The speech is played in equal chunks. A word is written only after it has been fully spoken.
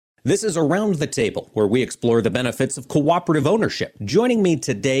This is Around the Table, where we explore the benefits of cooperative ownership. Joining me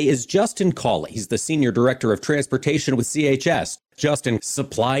today is Justin Cawley. He's the Senior Director of Transportation with CHS. Justin,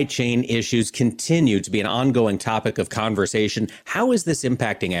 supply chain issues continue to be an ongoing topic of conversation. How is this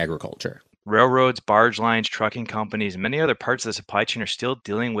impacting agriculture? Railroads, barge lines, trucking companies, and many other parts of the supply chain are still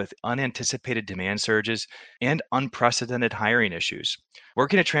dealing with unanticipated demand surges and unprecedented hiring issues.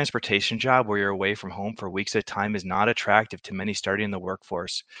 Working a transportation job where you're away from home for weeks at a time is not attractive to many starting in the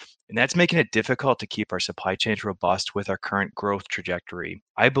workforce. And that's making it difficult to keep our supply chains robust with our current growth trajectory.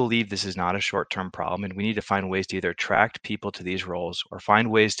 I believe this is not a short term problem, and we need to find ways to either attract people to these roles or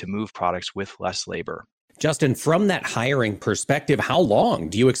find ways to move products with less labor. Justin, from that hiring perspective, how long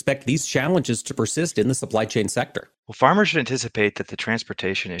do you expect these challenges to persist in the supply chain sector? Well, farmers should anticipate that the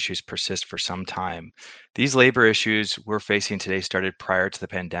transportation issues persist for some time. These labor issues we're facing today started prior to the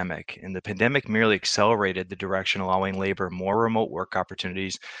pandemic, and the pandemic merely accelerated the direction, allowing labor more remote work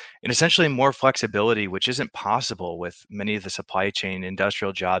opportunities and essentially more flexibility, which isn't possible with many of the supply chain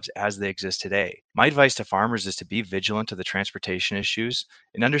industrial jobs as they exist today. My advice to farmers is to be vigilant of the transportation issues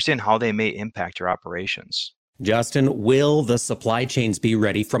and understand how they may impact your operations. Justin, will the supply chains be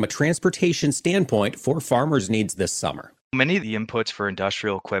ready from a transportation standpoint for farmers' needs this summer? Many of the inputs for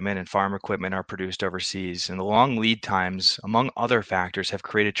industrial equipment and farm equipment are produced overseas, and the long lead times, among other factors, have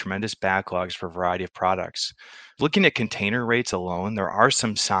created tremendous backlogs for a variety of products. Looking at container rates alone, there are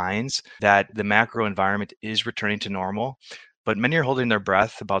some signs that the macro environment is returning to normal, but many are holding their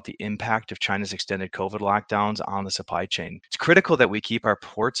breath about the impact of China's extended COVID lockdowns on the supply chain. It's critical that we keep our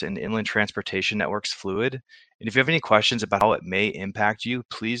ports and inland transportation networks fluid. And if you have any questions about how it may impact you,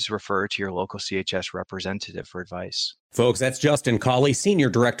 please refer to your local CHS representative for advice. Folks, that's Justin Cawley, Senior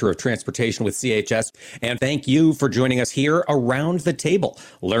Director of Transportation with CHS. And thank you for joining us here around the table.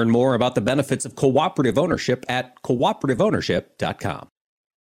 Learn more about the benefits of cooperative ownership at cooperativeownership.com.